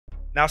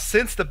Now,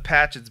 since the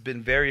patch, it's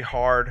been very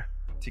hard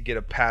to get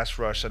a pass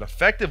rush, an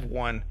effective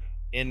one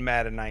in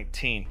Madden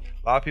 19.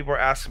 A lot of people are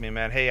asking me,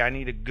 man, hey, I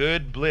need a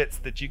good blitz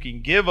that you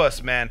can give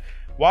us, man,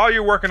 while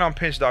you're working on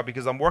pinch dog,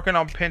 because I'm working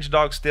on pinch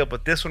dog still,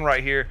 but this one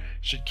right here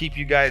should keep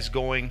you guys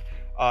going.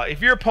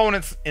 If your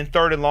opponent's in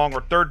 3rd and long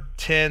or 3rd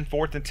 10,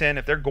 4th and 10,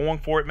 if they're going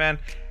for it, man,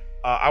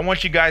 I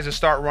want you guys to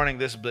start running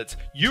this blitz.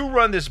 You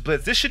run this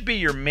blitz. This should be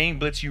your main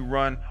blitz you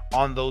run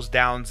on those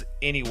downs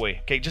anyway.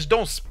 Okay, just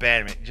don't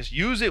spam it. Just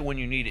use it when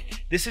you need it.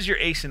 This is your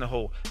ace in the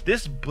hole.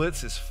 This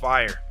blitz is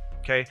fire.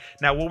 Okay,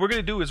 now what we're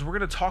gonna do is we're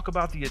gonna talk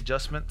about the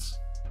adjustments,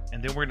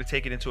 and then we're gonna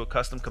take it into a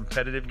custom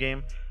competitive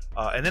game,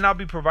 and then I'll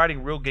be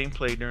providing real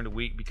gameplay during the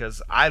week,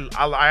 because I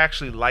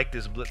actually like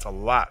this blitz a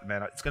lot,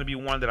 man. It's gonna be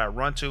one that I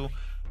run to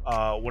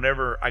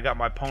whenever I got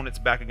my opponents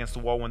back against the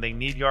wall when they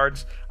need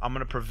yards. I'm going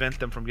to prevent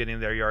them from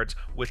getting their yards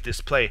with this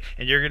play,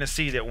 and you're going to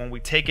see that when we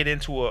take it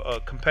into a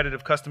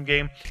competitive custom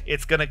game,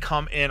 it's going to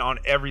come in on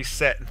every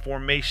set and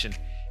formation.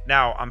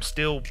 Now I'm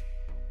still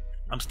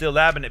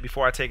labbing it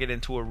before I take it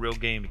into a real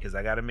game, because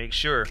I got to make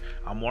sure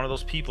I'm one of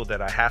those people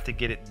that I have to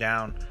get it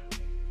down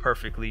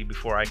perfectly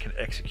before I can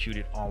execute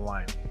it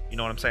online. You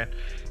know what I'm saying?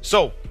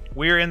 So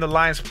we're in the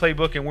Lions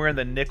playbook, and we're in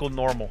the nickel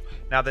normal.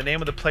 Now the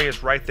name of the play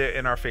is right there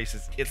in our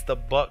faces. It's the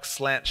buck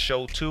slant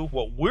show 2.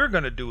 What we're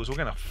gonna do is we're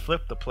gonna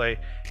flip the play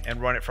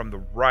and run it from the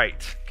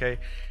right. Okay,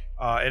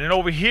 and then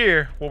over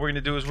here what we're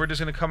gonna do is we're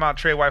just gonna come out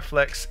Trey White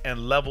flex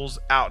and levels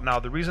out. Now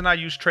the reason I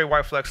use Trey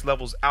White flex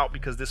levels out,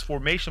 because this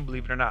formation,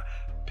 believe it or not,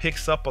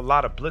 picks up a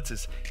lot of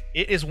blitzes.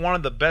 It is one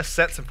of the best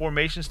sets and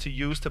formations to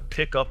use to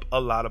pick up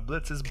a lot of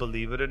blitzes,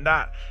 believe it or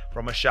not,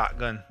 from a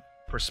shotgun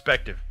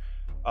perspective.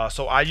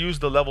 So I use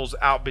the levels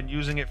out, been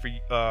using it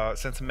for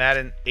since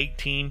Madden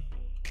 18,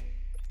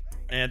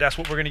 and that's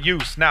what we're going to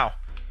use. Now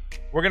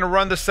we're going to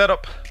run the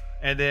setup,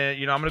 and then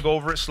I'm going to go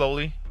over it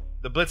slowly.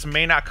 The blitz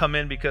may not come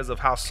in because of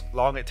how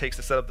long it takes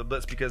to set up the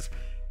blitz, because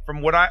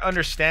from what I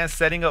understand,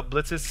 setting up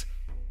blitzes,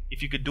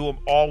 if you could do them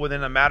all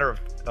within a matter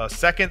of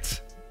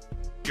seconds,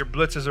 your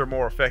blitzes are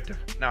more effective.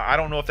 Now I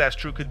don't know if that's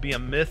true, could be a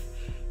myth,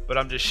 but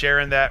I'm just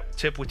sharing that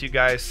tip with you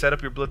guys. Set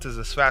up your blitzes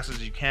as fast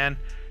as you can.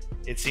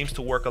 It seems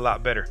to work a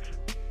lot better.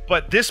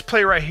 But this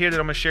play right here that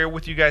I'm gonna share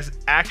with you guys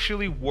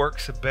actually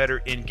works better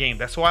in game.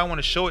 That's why I want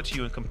to show it to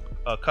you in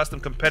custom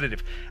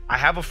competitive. I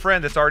have a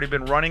friend that's already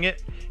been running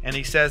it, and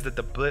he says that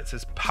the blitz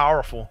is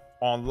powerful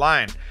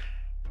online.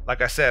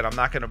 Like I said, I'm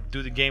not gonna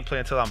do the gameplay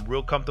until I'm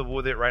real comfortable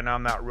with it. Right now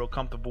I'm not real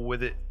comfortable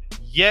with it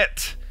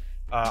yet.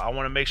 I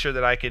want to make sure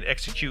that I can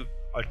execute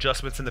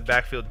adjustments in the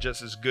backfield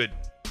just as good.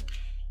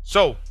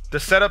 So the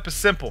setup is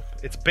simple.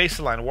 It's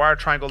baseline, wire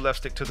triangle left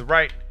stick to the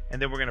right,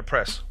 and then we're going to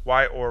press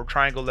Y or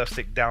triangle left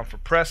stick down for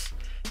press.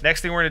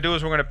 Next thing we're going to do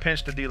is we're going to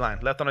pinch the D line,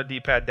 left on the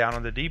D-pad, down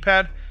on the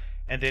D-pad,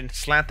 and then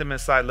slant them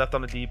inside, left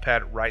on the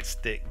D-pad, right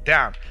stick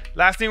down.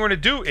 Last thing we're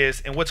going to do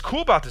is, and what's cool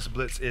about this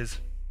blitz is,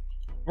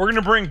 we're going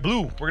to bring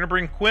blue, we're going to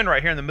bring Quinn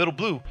right here in the middle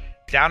blue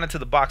down into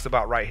the box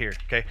about right here.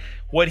 Okay,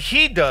 what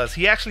he does,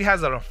 he actually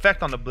has an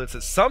effect on the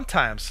blitzes.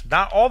 Sometimes,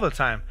 not all the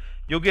time,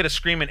 you'll get a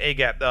screaming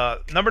A-gap.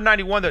 Number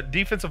 91, the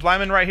defensive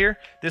lineman right here,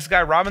 this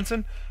guy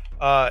Robinson,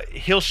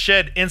 he'll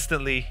shed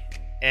instantly,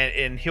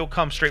 and he'll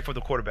come straight for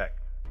the quarterback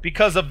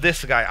because of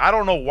this guy. I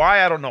don't know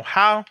why, I don't know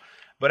how,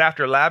 but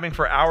after labbing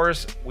for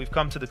hours, we've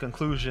come to the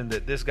conclusion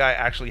that this guy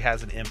actually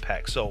has an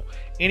impact. So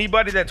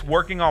anybody that's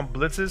working on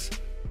blitzes,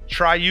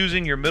 try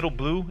using your middle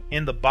blue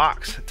in the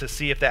box to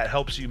see if that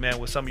helps you, man,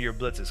 with some of your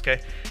blitzes.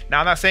 Okay, now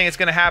I'm not saying it's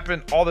going to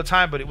happen all the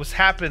time, but it was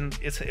happening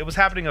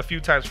a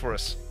few times for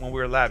us when we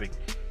were labbing.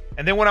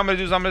 And then what I'm going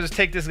to do is I'm going to just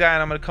take this guy,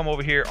 and I'm going to come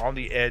over here on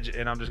the edge,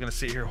 and I'm just going to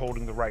sit here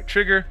holding the right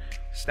trigger,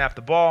 snap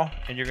the ball,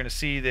 and you're going to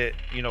see that,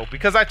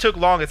 because I took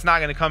long, it's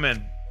not going to come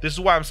in. This is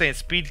why I'm saying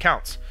speed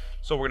counts.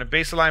 So we're going to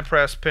baseline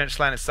press, pinch,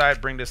 slant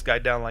inside, bring this guy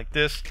down like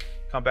this,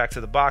 come back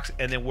to the box,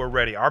 and then we're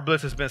ready. Our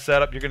blitz has been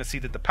set up. You're going to see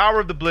that the power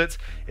of the blitz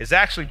is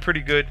actually pretty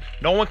good.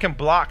 No one can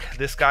block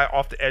this guy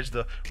off the edge.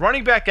 The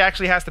running back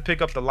actually has to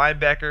pick up the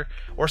linebacker,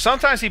 or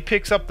sometimes he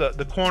picks up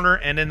the corner,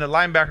 and then the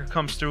linebacker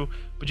comes through.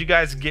 But you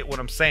guys get what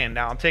I'm saying.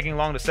 Now I'm taking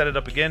long to set it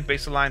up again.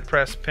 Baseline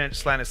press, pinch,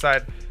 slant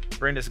inside,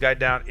 bring this guy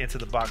down into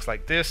the box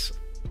like this,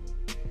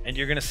 and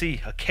you're going to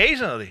see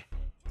occasionally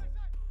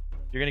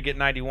you're going to get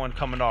 91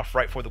 coming off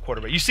right for the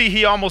quarterback. You see,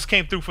 he almost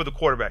came through for the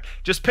quarterback.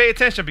 Just pay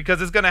attention,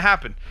 because it's going to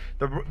happen.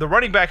 The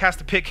running back has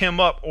to pick him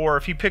up, or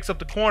if he picks up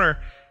the corner,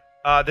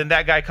 then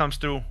that guy comes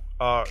through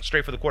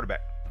straight for the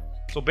quarterback.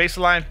 So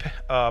baseline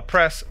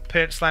press,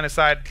 pinch, slant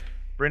inside,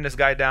 bring this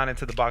guy down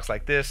into the box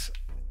like this.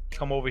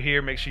 Come over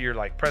here, make sure you're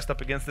like pressed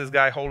up against this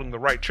guy, holding the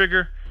right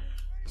trigger.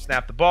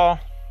 Snap the ball.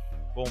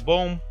 Boom,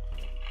 boom.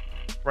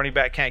 Running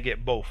back can't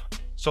get both.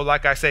 So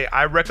like I say,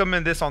 I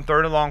recommend this on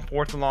 3rd and long,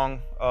 4th and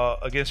long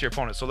against your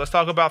opponent. So let's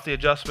talk about the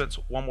adjustments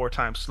one more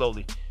time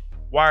slowly.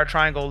 Wire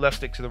triangle left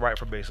stick to the right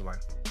for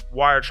baseline.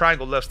 Wire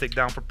triangle left stick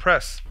down for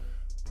press.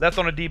 Left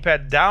on the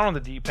D-pad, down on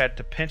the D-pad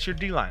to pinch your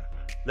D-line.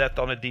 Left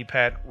on the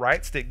D-pad,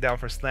 right stick down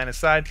for slant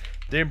inside.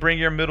 Then bring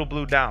your middle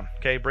blue down.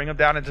 Okay, bring him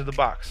down into the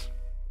box.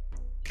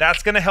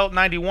 That's going to help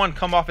 91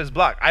 come off his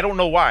block. I don't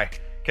know why.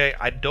 Okay,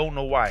 I don't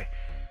know why.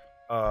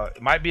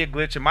 It might be a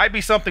glitch. It might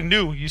be something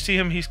new. You see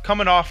him, he's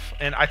coming off,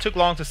 and I took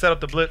long to set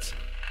up the blitz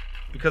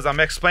because I'm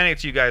explaining it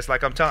to you guys.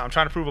 Like I'm trying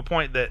to prove a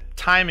point that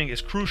timing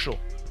is crucial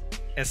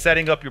in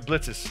setting up your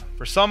blitzes.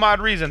 For some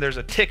odd reason, there's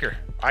a ticker.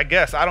 I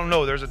guess, I don't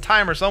know. There's a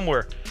timer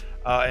somewhere,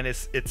 and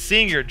it's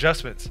seeing your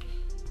adjustments.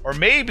 Or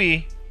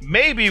maybe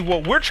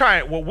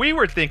what we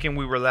were thinking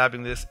we were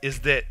labbing this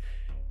is that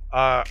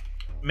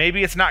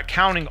maybe it's not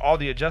counting all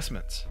the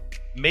adjustments.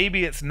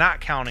 Maybe it's not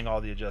counting all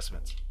the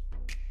adjustments.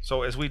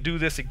 So as we do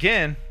this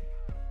again,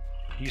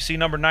 you see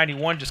number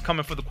 91 just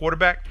coming for the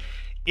quarterback.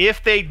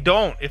 If they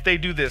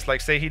do this,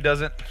 like say he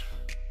doesn't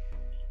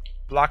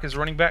block his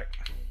running back,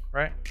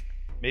 right?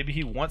 Maybe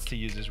he wants to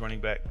use his running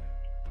back.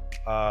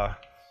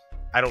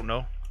 I don't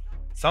know.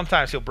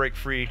 Sometimes he'll break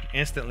free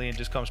instantly and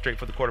just come straight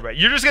for the quarterback.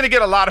 You're just going to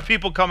get a lot of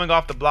people coming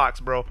off the blocks,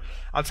 bro.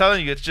 I'm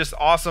telling you, it's just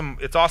awesome.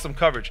 It's awesome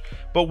coverage.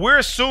 But we're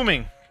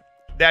assuming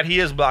that he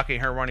is blocking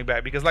her running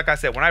back because, like I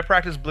said, when I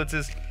practice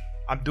blitzes,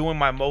 I'm doing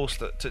my most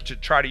to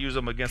try to use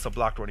them against a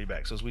blocked running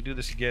back. So as we do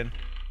this again,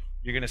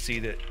 you're going to see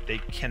that they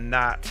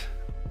cannot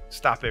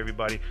stop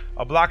everybody.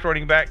 A blocked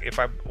running back,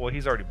 well,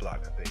 he's already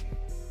blocked, I think.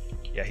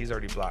 Yeah, he's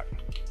already blocked.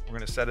 We're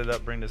going to set it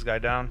up, bring this guy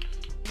down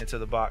into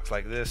the box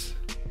like this.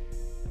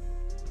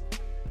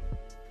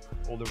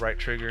 Hold the right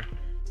trigger.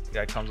 The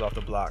guy comes off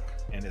the block,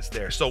 and it's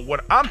there. So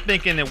what I'm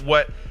thinking and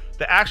what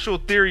the actual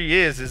theory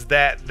is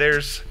that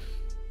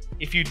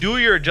if you do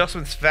your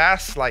adjustments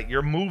fast, like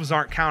your moves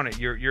aren't counted,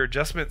 your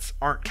adjustments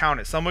aren't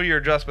counted. Some of your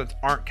adjustments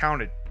aren't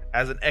counted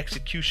as an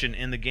execution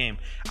in the game.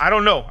 I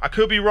don't know. I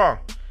could be wrong.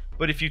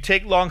 But if you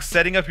take long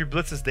setting up your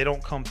blitzes, they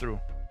don't come through.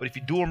 But if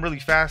you do them really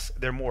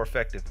fast, they're more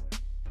effective.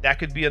 That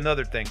could be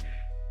another thing.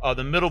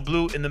 The middle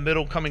blue in the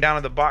middle coming down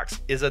in the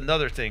box is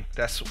another thing.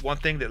 That's one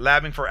thing that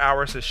labbing for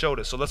hours has showed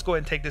us. So let's go ahead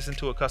and take this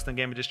into a custom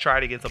game and just try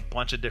it against a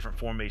bunch of different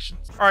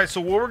formations. All right,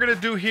 so what we're going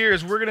to do here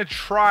is we're going to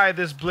try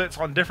this blitz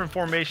on different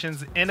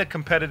formations in a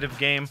competitive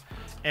game.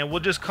 And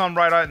we'll just come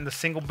right out in the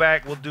single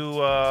back. We'll do,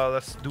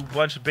 let's do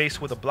bunch base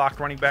with a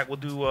blocked running back. We'll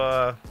do,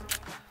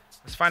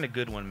 let's find a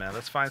good one, man.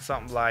 Let's find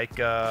something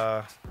like,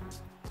 I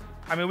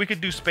mean, we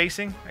could do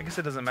spacing. I guess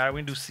it doesn't matter.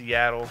 We can do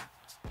Seattle.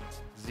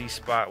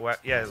 Z-spot,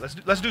 yeah,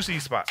 let's do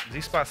Z-spot.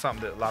 Z-spot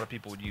something that a lot of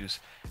people would use.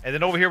 And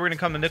then over here we're gonna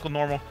come to nickel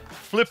normal,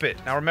 flip it.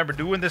 Now remember,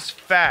 doing this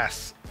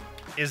fast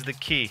is the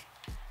key.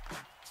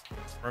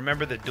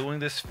 Remember that doing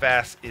this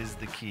fast is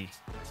the key.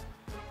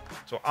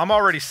 So I'm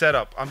already set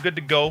up. I'm good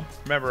to go.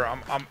 Remember,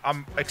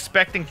 I'm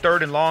expecting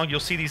 3rd and long.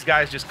 You'll see these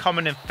guys just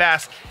coming in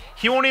fast.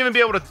 He won't even be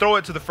able to throw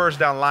it to the first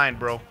down line,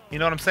 bro. You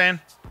know what I'm saying?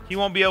 He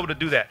won't be able to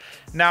do that.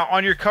 Now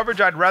on your coverage,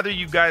 I'd rather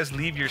you guys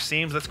leave your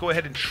seams. Let's go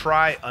ahead and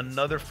try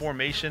another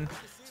formation.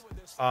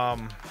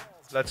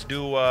 Let's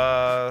do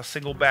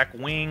single back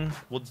wing.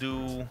 We'll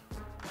do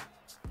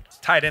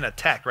tight end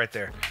attack right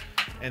there.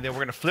 And then we're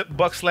gonna flip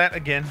buck slant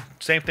again.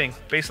 Same thing,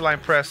 baseline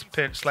press,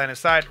 pinch, slant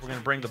inside. We're gonna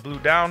bring the blue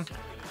down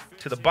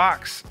to the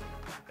box,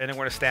 and then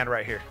we're gonna stand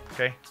right here,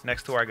 okay,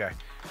 next to our guy.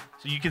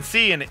 So you can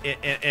see in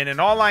an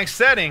online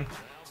setting,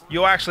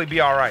 you'll actually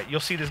be all right. You'll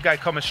see this guy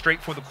coming straight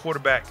for the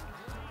quarterback,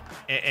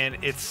 and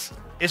it's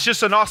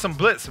just an awesome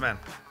blitz, man.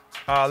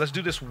 Let's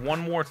do this one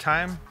more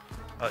time.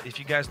 If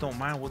you guys don't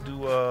mind, we'll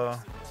do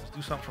let's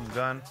do something from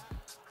gun.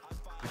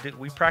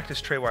 We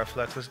practiced tray wide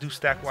flex. Let's do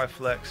stack wide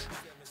flex.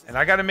 And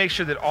I got to make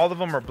sure that all of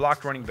them are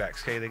blocked running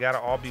backs. Okay, they got to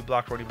all be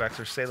blocked running backs.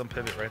 There's Salem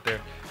pivot right there.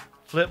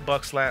 Flip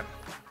buck slant,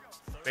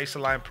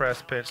 baseline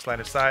press, pinch, slant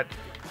inside.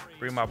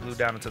 Bring my blue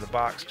down into the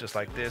box just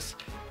like this.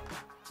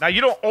 Now you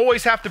don't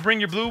always have to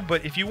bring your blue,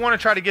 but if you want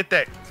to try to get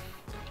that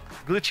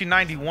glitchy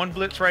 91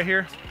 blitz right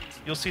here,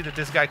 you'll see that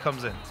this guy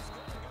comes in.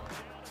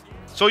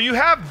 So you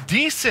have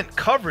decent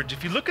coverage.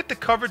 If you look at the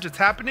coverage that's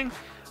happening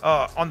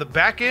on the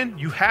back end,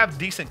 you have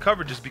decent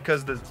coverages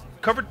because the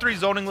cover 3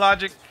 zoning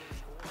logic,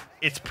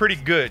 it's pretty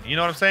good. You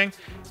know what I'm saying?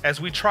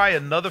 As we try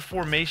another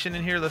formation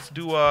in here, let's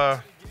do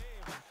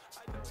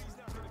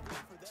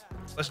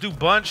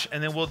bunch,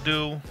 and then we'll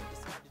do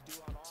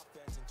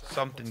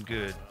something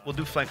good. We'll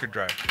do flanker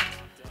drive.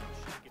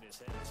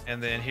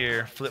 And then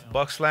here, flip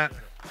buck slant,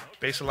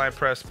 baseline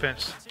press,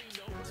 pinch,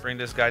 bring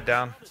this guy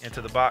down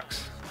into the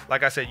box.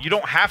 Like I said, you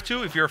don't have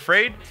to. If you're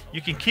afraid,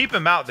 you can keep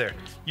him out there.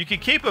 You can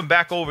keep him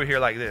back over here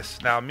like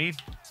this. Now, me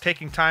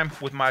taking time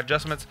with my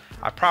adjustments,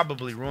 I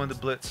probably ruined the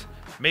blitz.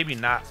 Maybe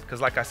not, because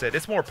like I said,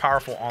 it's more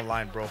powerful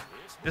online, bro.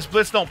 This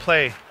blitz don't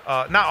play,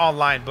 not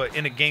online, but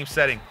in a game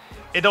setting.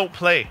 It don't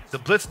play. The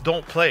blitz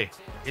don't play.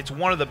 It's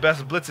one of the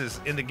best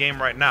blitzes in the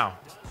game right now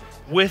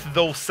with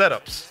those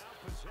setups.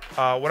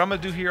 What I'm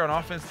going to do here on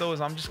offense, though, is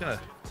I'm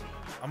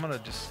going to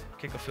just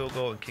kick a field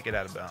goal and kick it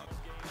out of bounds.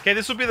 Okay,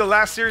 this will be the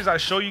last series I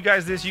show you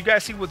guys this. You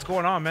guys see what's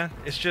going on, man.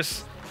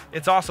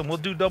 It's awesome. We'll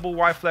do double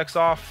Y flex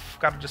off.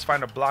 Got to just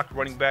find a blocked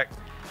running back.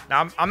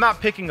 Now, I'm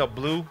not picking a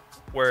blue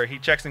where he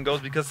checks and goes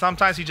because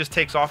sometimes he just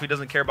takes off. He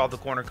doesn't care about the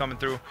corner coming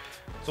through.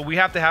 So we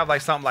have to have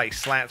like something like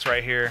slants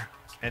right here.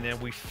 And then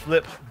we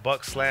flip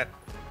buck slant.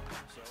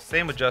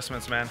 Same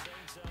adjustments, man.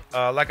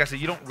 Like I said,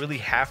 you don't really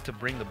have to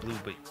bring the blue,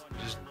 but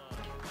just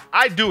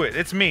I do it.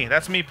 It's me.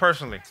 That's me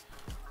personally.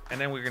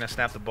 And then we're going to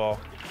snap the ball.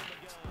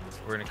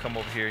 We're gonna come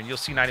over here, and you'll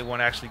see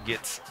 91 actually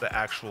gets the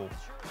actual,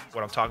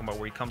 what I'm talking about,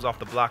 where he comes off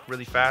the block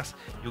really fast.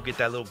 You'll get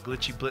that little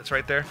glitchy blitz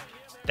right there.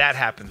 That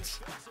happens.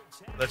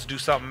 Let's do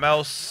something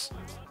else.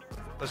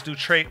 Let's do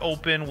trait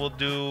open. We'll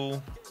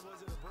do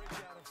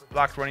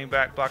blocked running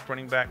back, blocked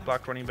running back,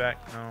 blocked running back.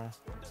 No.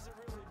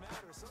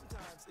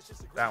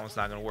 That one's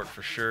not gonna work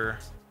for sure.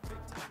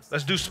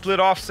 Let's do split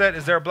offset.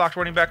 Is there a blocked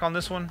running back on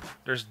this one?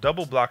 There's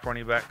double blocked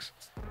running backs.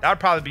 That would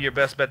probably be your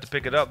best bet to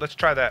pick it up. Let's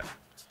try that.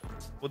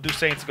 We'll do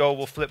Saints go.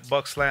 We'll flip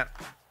buck slant,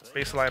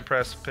 baseline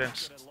press,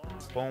 pinch,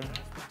 boom.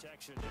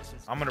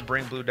 I'm gonna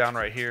bring blue down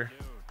right here,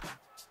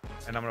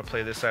 and I'm gonna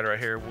play this side right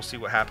here. We'll see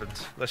what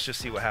happens. Let's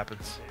just see what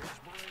happens.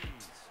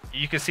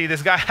 You can see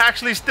this guy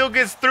actually still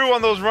gets through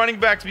on those running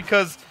backs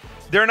because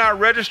they're not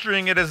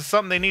registering it as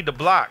something they need to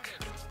block.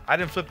 I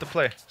didn't flip the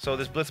play, so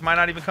this blitz might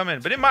not even come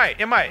in, but it might.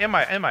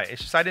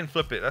 It's just I didn't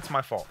flip it. That's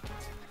my fault.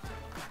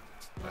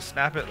 Let's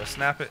snap it. Let's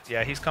snap it.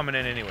 Yeah, he's coming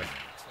in anyway.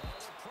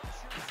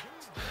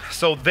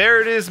 So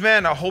there it is,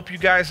 man. I hope you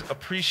guys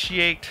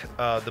appreciate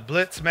the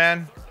blitz,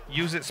 man.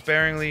 Use it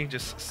sparingly.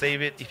 Just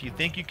save it. If you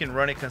think you can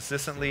run it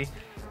consistently,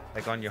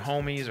 like on your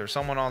homies or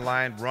someone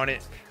online, run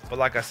it. But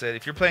like I said,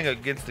 if you're playing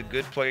against a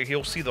good player,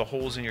 he'll see the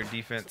holes in your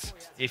defense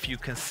if you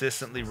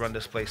consistently run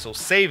this play. So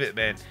save it,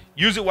 man.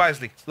 Use it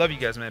wisely. Love you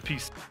guys, man.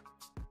 Peace.